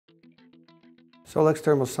Solex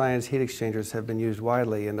thermal science heat exchangers have been used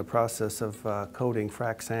widely in the process of coating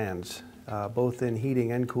frac sands, both in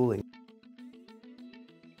heating and cooling.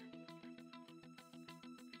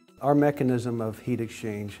 Our mechanism of heat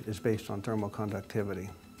exchange is based on thermal conductivity.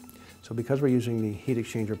 So because we're using the heat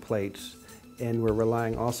exchanger plates and we're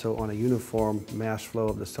relying also on a uniform mass flow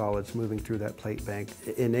of the solids moving through that plate bank,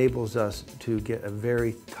 it enables us to get a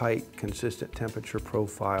very tight, consistent temperature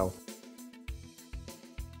profile.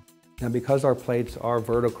 Now, because our plates are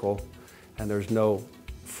vertical and there's no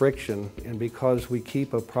friction, and because we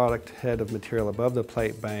keep a product head of material above the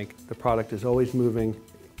plate bank, the product is always moving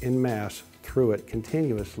in mass through it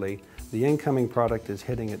continuously. The incoming product is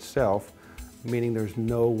hitting itself, meaning there's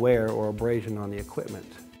no wear or abrasion on the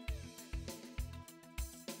equipment.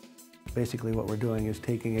 Basically what we're doing is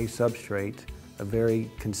taking a substrate, a very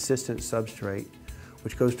consistent substrate,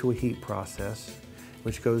 which goes to a heat process,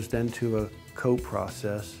 which goes then to a coat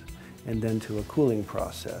process, and then to a cooling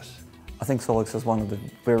process. I think Solex is one of the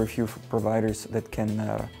very few providers that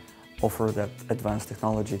can offer that advanced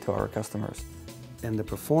technology to our customers. And the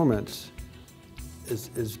performance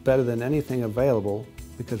is better than anything available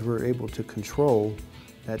because we're able to control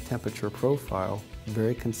that temperature profile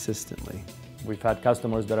very consistently. We've had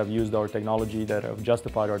customers that have used our technology, that have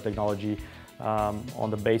justified our technology on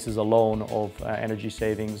the basis alone of energy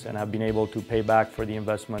savings, and have been able to pay back for the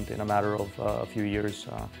investment in a matter of a few years,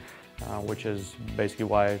 which is basically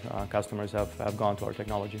why customers have gone to our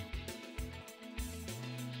technology.